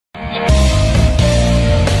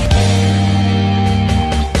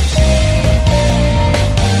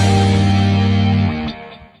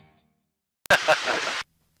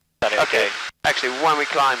actually when we're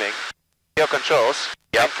climbing, your controls,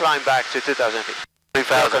 and climb back to 2,000 feet.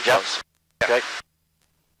 2,000 controls. Yeah. Okay.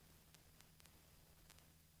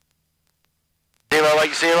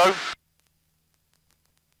 080?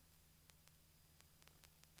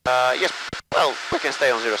 Yes, well, we can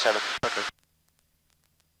stay on 07. Okay.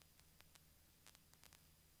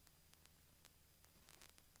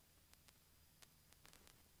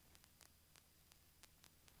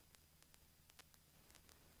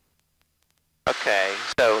 Okay,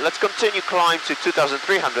 so let's continue climb to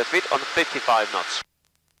 2,300 feet on 55 knots.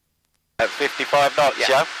 At 55 knots,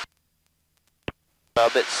 yeah? A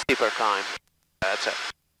bit steeper climb. That's it.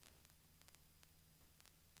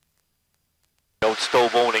 The old stall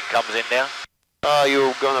warning comes in now.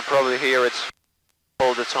 You're gonna probably hear it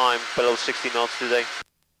all the time, below 60 knots today.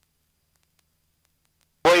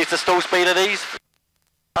 What is the stall speed of these?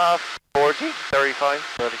 40, 35.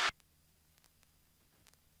 30.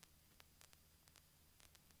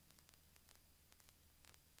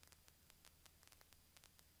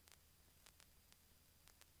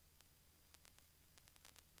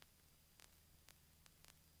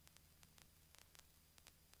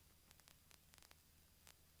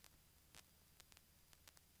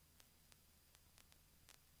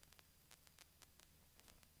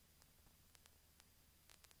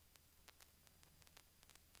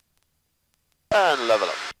 And level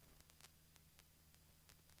up.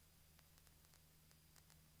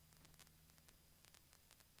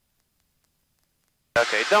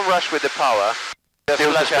 Okay, don't rush with the power. Just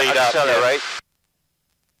Build the let speed it up, accelerate.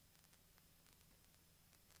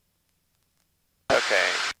 Okay,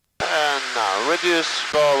 and now reduce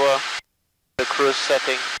power, the cruise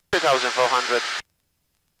setting, 2,400.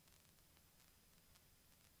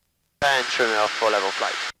 And trim it off for level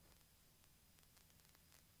flight.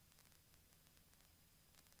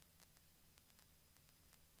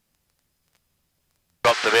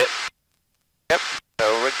 Dropped a bit. Yep,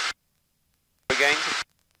 so regain.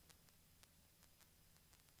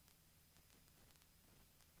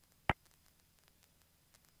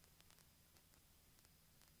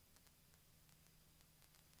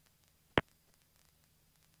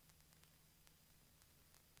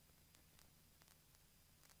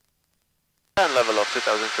 And level of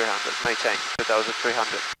 2,300, maintain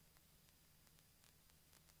 2,300.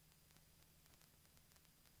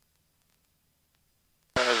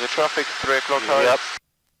 There's the traffic, 3 o'clock hour. Yep.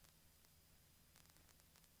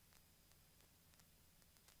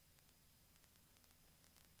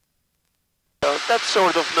 So that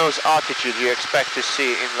sort of nose altitude you expect to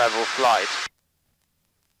see in level flight.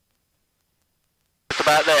 It's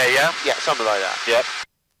about there, yeah? Yeah, something like that. Yep.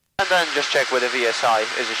 And then just check with the VSI,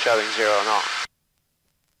 is it showing 0 or not.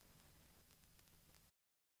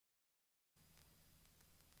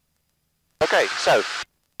 Okay, so,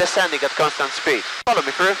 descending at constant speed. Follow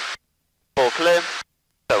me through. All clear.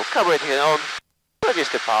 So, carbureting it on. Reduce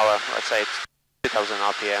the power, let's say it's 2000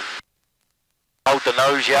 RPM. Hold the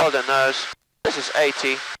nose, yeah? Hold the nose. This is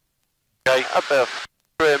 80. Okay. Above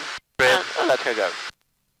trim. And let her go.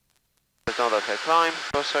 Let's not let her climb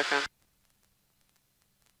for a second.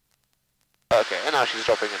 Okay, and now she's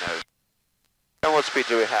dropping her nose. And what speed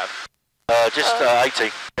do we have? Just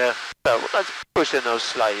 80. Yeah. So let's push the nose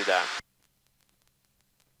slightly down.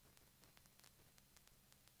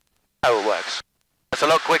 How it works. That's a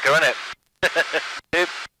lot quicker, isn't it? Yep.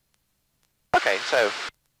 Okay, so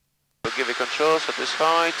we'll give you controls at this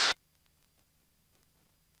height.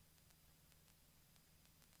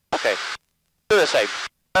 Okay, do the same.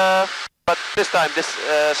 But this time,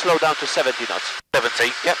 slow down to 70 knots.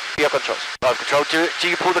 70. Yep, your controls. Live control. Do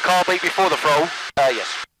you pull the car beat before the throttle?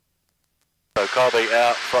 Yes. So car beat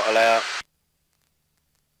out, throttle out.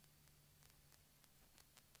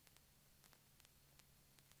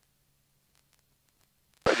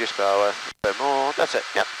 Reduce power, a bit more, that's it,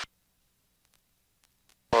 yep.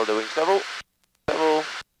 Hold the wings level, level,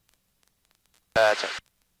 that's it.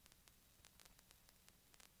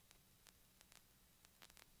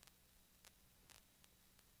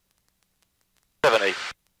 $70.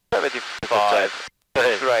 75.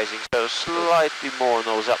 It's rising, so slightly more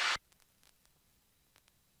nose up.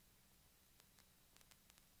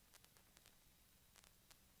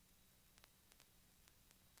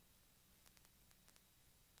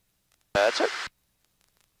 That's it.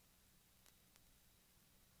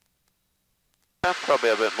 Probably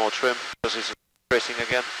a bit more trim because it's racing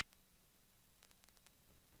again.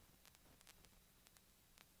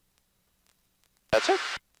 That's it.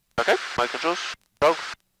 Okay, my controls. Go.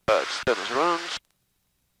 Still as runs.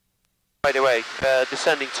 By the way,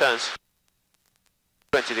 descending turns.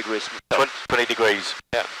 20 degrees. 20 degrees.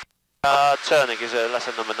 Yeah. Turning is a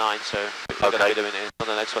lesson number 9, so we're going to be doing it on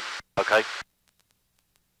the next one. Okay.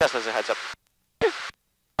 Just as a heads up.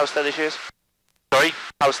 How steady she is? Sorry?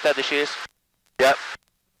 How steady she is? Yep.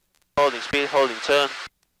 Holding speed, holding turn.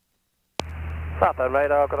 Southern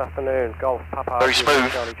radar, good afternoon. Golf Papa. Very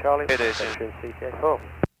smooth. Charlie. It is, yeah. CTA4.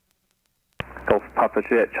 Golf Papa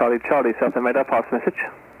Juliet Charlie Charlie, Southern radar, pass message.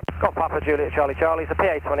 Golf Papa Juliet Charlie Charlie, it's a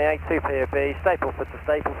PA28, 2 POB, Stapleford to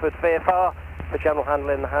Stapleford, VFR, for general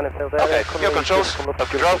handling in the Hanningfield area. Okay, your controls, control,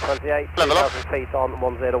 level 2,000 up. feet on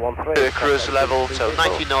 1013. To cruise level, so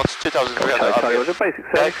 90 knots, 2,300 Charlie, RPM. Roger, basic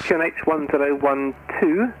service, QNH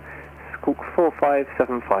 1012, squawk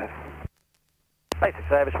 4575. Basic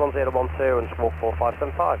service 1012 and squawk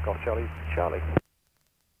 4575, Golf Charlie Charlie.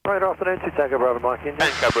 Right afternoon, 2 Tango Bravo Mike India.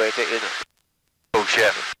 And carburetor in.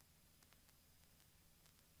 Bullshit.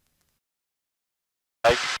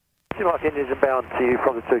 Okay. 2 Mike Indians inbound to you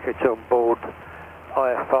from the 2K2 on board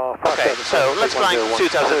IFR. Okay, so let's climb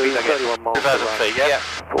 2,000 feet again. 31 miles 2,000 feet, yeah?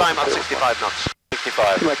 Climb up 65 knots.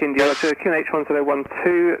 65. Mike India, Roger, QNH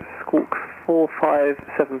 1012, squawk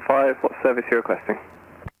 4575, what service are you requesting?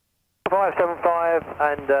 575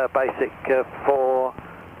 and basic for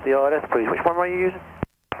the ILS, please. Which one were you using?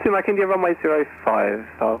 2 Mike India, runway 05,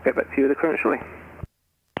 I'll get back to you with the current shortly.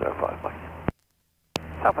 05, Mike.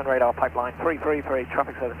 Southern radar pipeline 333,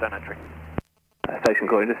 traffic service zone entry. Station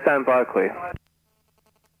calling, just stand by, clear.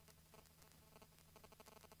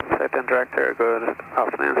 Safety Director, good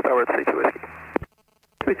afternoon, Starboard 32 Whiskey.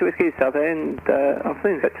 32 Whiskey, South End,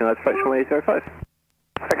 afternoon, section, that's approach runway 05.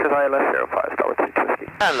 Exit ILS 05, Starboard 32 Whiskey.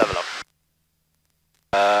 And level up.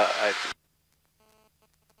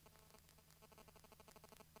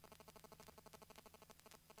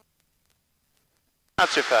 Not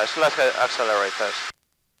too fast, let's accelerate first.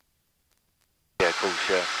 Yeah, cool,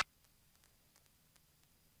 sure.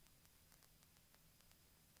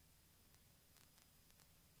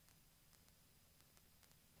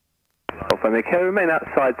 Golf Romeo Kilo, remain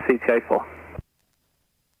outside CTA4.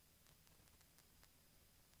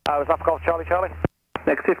 Was up Golf Charlie Charlie?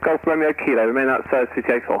 Negative, Golf Romeo Kilo, remain outside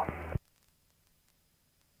CTA4.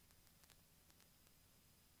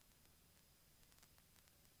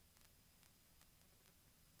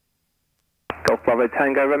 Golf Bravo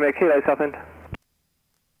Tango, Romeo Kilo, Southend.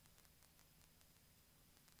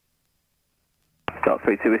 Start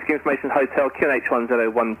 32 Whiskey, information hotel, QNH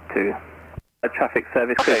 1012. A traffic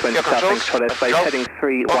service, Okay, clear your 20 Southend, controls. Toilet Space, heading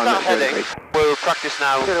On that heading, 3103. we'll practice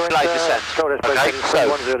now glide descent. Okay,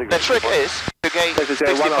 so the trick is to gain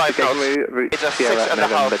 65 knots. It's a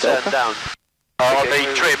 6.5 turn down. On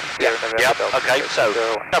the trim. Yeah. Yep. Okay, so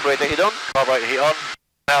Carburetor heat on. carburetor heat on.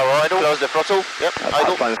 Power idle. Close the throttle. Yep.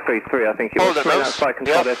 Idle. Pipeline 33, I think it Hold was. the Remain nose. outside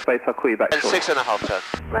control Yep. airspace, I'll call you back And shortly. 6.5 turn.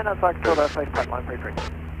 Man outside control airspace pipeline 33.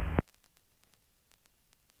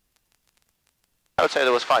 I would say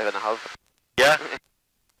there was 5.5. Yeah?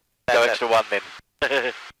 Go And extra one then.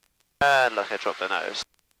 and let's drop the nose.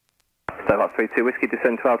 So up 32 Whiskey,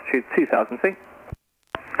 descend to altitude 2,000 feet.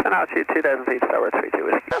 And altitude 2,000 feet, Starboard 32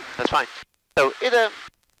 Whiskey. Yep, that's fine. So either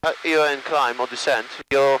you're in climb or descent,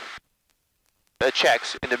 your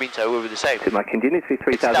checks in the meantime will be the same. To my India, needs to be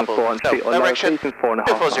 3,400 So, feet or lower, direction, please, and 4.5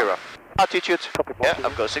 240. miles. Altitude, Copy, yeah, boss.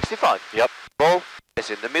 I've got 65. Yep. Ball is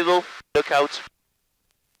in the middle, look out.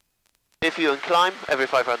 If you climb, every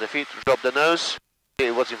 500 feet, drop the nose,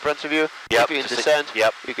 see what's in front of you. Yep, If you're in just descent,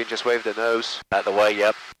 yep. you can just wave the nose. Out the way,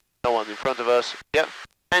 yep. No one in front of us. Yep.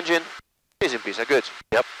 Engine is in piece, are good.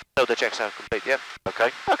 Yep. So the checks are complete, yep.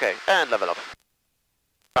 Okay. Okay, and level up.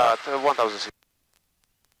 1,000.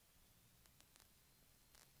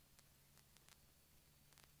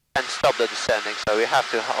 And stop the descending, so we have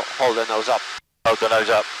to hold the nose up. Hold the nose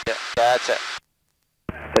up. Yeah, that's it.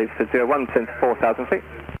 Stage for 01, descend to 4,000 feet.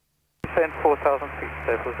 Descend 4,000 feet,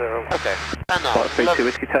 stable 0. Okay. And now, Start 32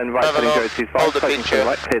 Whiskey, turn right, level heading up, 025, hold the closing to the picture,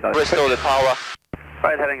 right, clear those. restore the power,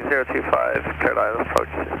 Right heading 025, clear island approach,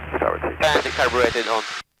 Starboard 32. and the carburetor on.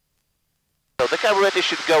 So the carburetor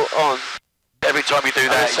should go on. Every time you do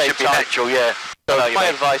At that, the it same should be time. natural, yeah. So I know you my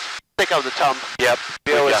mean. advice, take out the thumb. Yep.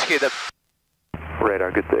 We always hit it.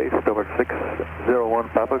 Radar, good day. Starboard 601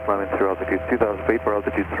 Papa, climbing through altitude 2,000 feet for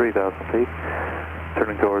altitude 3,000 feet.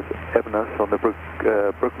 Turning towards Ebenas on the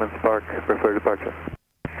Brookman's Park, preferred departure.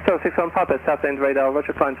 So 61 Papa, South End radar,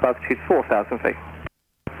 Roger, climb to altitude 4,000 feet.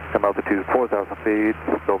 Come altitude 4,000 feet,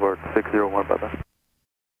 Starboard 601 Papa.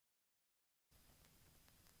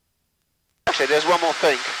 Actually, there's one more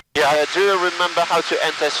thing. Yeah. Do you remember how to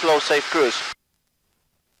enter slow safe cruise?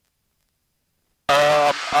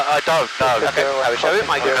 I don't know. Okay, I will show you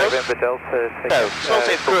my goggles. So, slow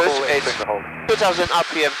safe cruise is 2,000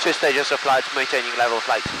 RPM, 2 stages of flight, maintaining level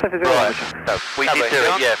flight. Right. So, We did do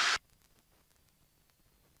it, yeah.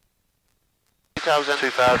 2000.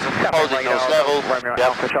 2000. Holding nose level. Romeo Yep.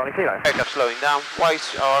 Alpha Charlie Kilo. Aircraft slowing down. White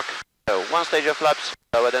arc. So one stage of flaps.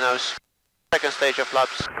 Lower the nose. Second stage of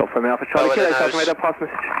flaps. Golf Romeo Alpha Charlie Lower the Kilo, nose. 1000 radar pass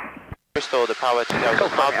message. Restore the power to 2000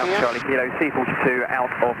 Golf Romeo Alpha RPM. Charlie Kilo, C42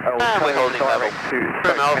 out of L. And we're holding level. To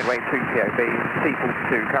Trim off. headway to POB.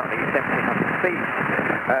 C42 currently 1700 feet.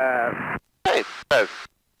 Okay, so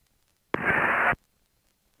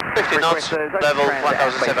 50 knots, level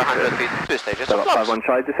 1700 feet, 2 stages of flaps. 51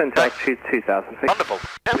 Charlie, descend to altitude 2000 feet. Wonderful.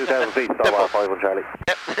 2000 feet, start 51 Charlie.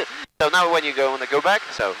 Yep. So now when you go on the go back,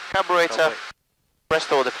 so carburetor,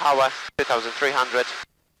 restore the power, 2300,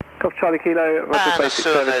 Golf Charlie Kilo, Roger and as basic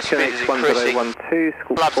soon service, as speed is QNH increasing, 1012,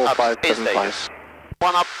 squawk flaps up in 4575. stages.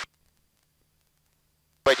 One up,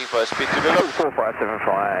 waiting for a speed to develop.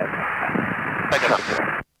 4575. Second up.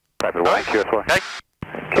 Rapid 1, QS1. Okay.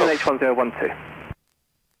 QNH 1012.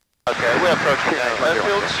 Okay, we're approaching the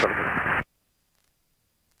airfields.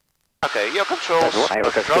 Okay, your controls,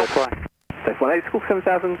 control, Stage 18, squawk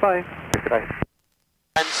 7000, bye.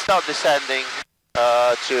 and start descending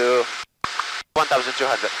to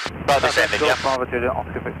 1200. Start descending, yeah. Bravo Juliet,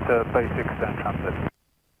 Oscar Victor, basic stand transit.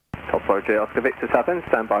 Top Roger, Oscar Victor Southend,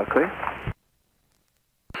 stand by clear.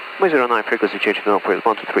 09, frequency change to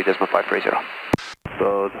 123.530.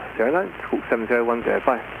 Bird 09, squawk 7010,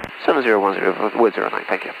 bye. 7010 with 09,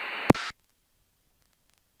 thank you.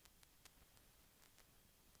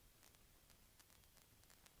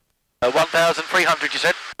 Uh, 1,300 you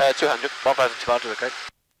said? 200. 1,200, okay.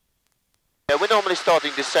 Yeah, we're normally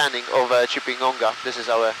starting descending over Chipingonga. This is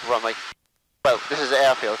our runway. Well, this is the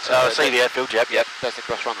airfield. So I see the airfield, yep, yep. that's the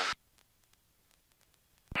cross runway.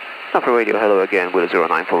 Alpha Radio, hello again, with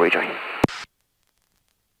 09 for rejoin.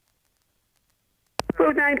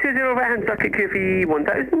 Road 920 right hand circuit QFE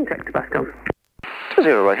 1000, check to Pascal. 20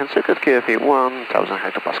 right hand circuit, KFE 1000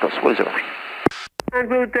 hectopascals, with 09. And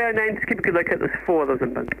road 9, just keep a good look at this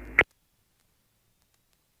 4,000 pounds.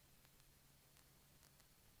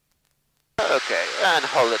 Okay, and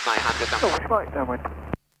hold at 900 now. Oh, right, downwind.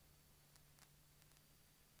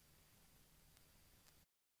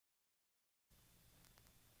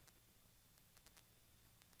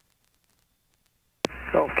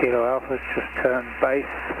 Golf Kilo Alpha's just turned base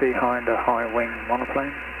behind a high wing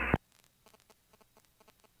monoplane.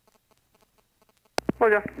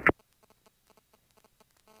 Roger.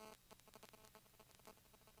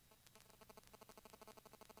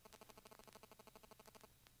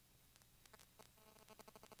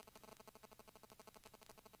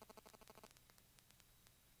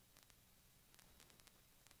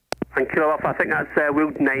 And Kilo Alpha, I think that's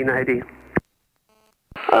wheeled 9 ID.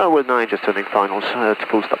 With 9 just turning finals to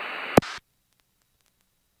full stop.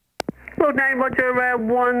 Road 9, Roger,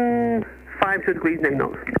 152 degrees 9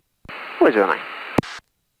 knots. With 09.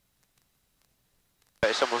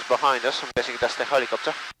 Okay, someone's behind us, I'm guessing that's the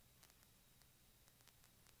helicopter.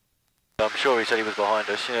 I'm sure he said he was behind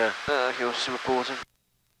us, yeah. He was reporting.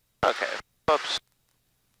 Okay, oops.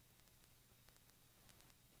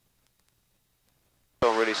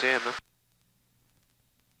 Don't really see him, though.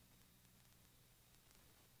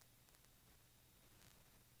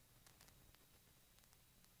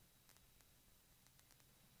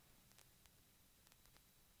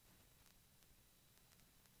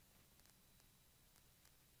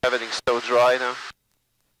 Everything's so dry now.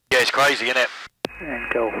 Yeah, it's crazy, isn't it?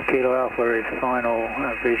 And Golf Kilo Alpha is final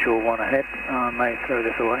visual one ahead. I may throw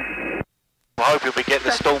this away. I'm hoping we get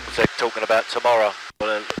the storms they're talking about tomorrow.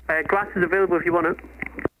 Well, Glass is available if you want it.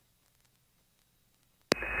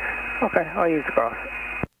 Okay, I'll use the grass.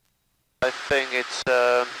 I think it's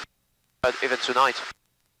even tonight.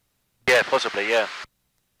 yeah, possibly, yeah.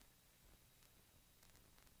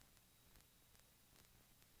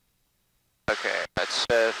 Okay, let's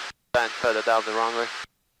stand further down the runway.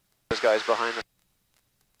 This guy's behind us.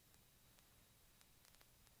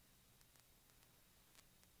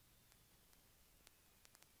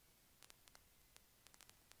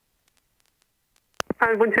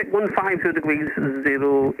 And wind check 150 degrees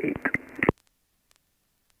 08.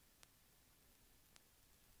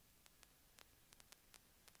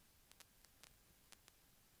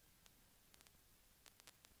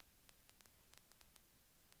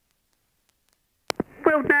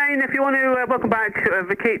 Well, 9, if you want to welcome back,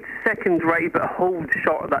 vacate second right, but hold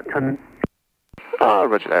short of that turn.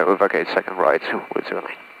 Roger that, we'll vacate second right with 09.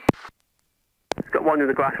 It's got one in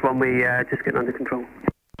the grass runway, just getting under control.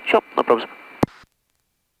 Sure, no problem.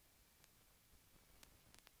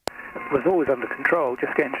 It was always under control,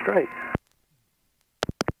 just getting straight.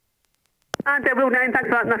 And Will 9, thanks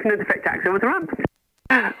for that, nothing to defect taxi over the ramp.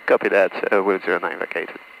 Copy that, with 09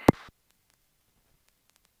 vacated.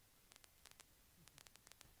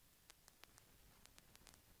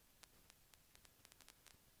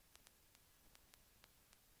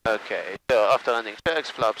 Okay, so after landing checks,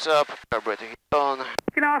 flaps up, carburetor on,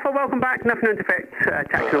 You know, Alpha, welcome back. Nothing to defect.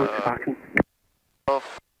 Taxi on to parking.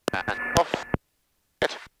 off, and off.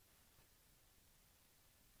 Good.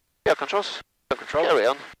 Yeah, controls. Control. Carry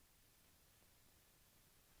on.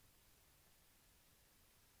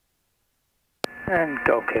 And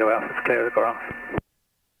Golf Kilo Alpha is clear of the grass.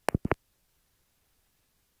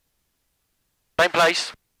 Same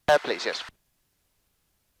place. Please, yes.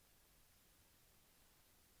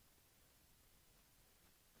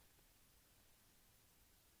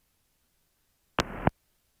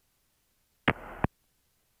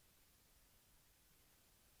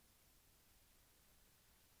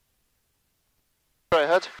 Go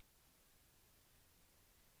ahead.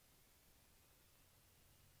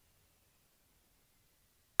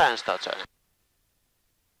 And start turning.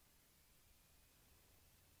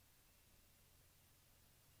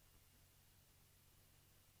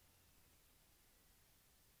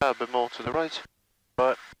 A bit more to the right.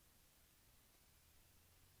 Right.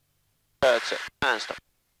 That's it. And stop.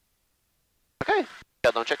 Okay.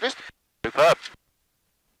 Countdown checklist. Superb.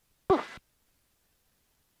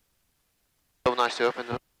 So nice to open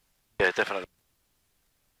the... Yeah, definitely.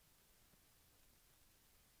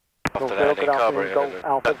 After Golf landing, Kilo, carburetor, Golf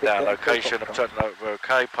Alpha, back down Victor, location, Golf I'm turning over,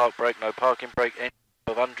 okay, park brake, no parking brake, engine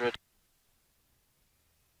 1200.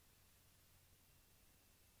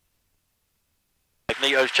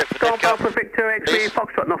 Magnetos check for dead Golf cut. Alpha Victor X-ray, Please.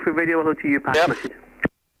 Foxtrot, Northfield Radio, hello to you, pass Yep. message.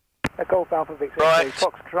 Golf Alpha Victor Right.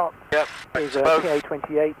 Foxtrot Yep, back is to both.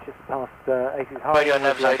 PA28 just past Aces High. Radio with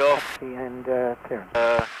nav's laid off. taxi and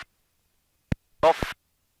clearance. Off.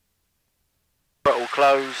 Throttle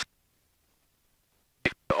closed.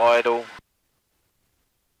 Idle.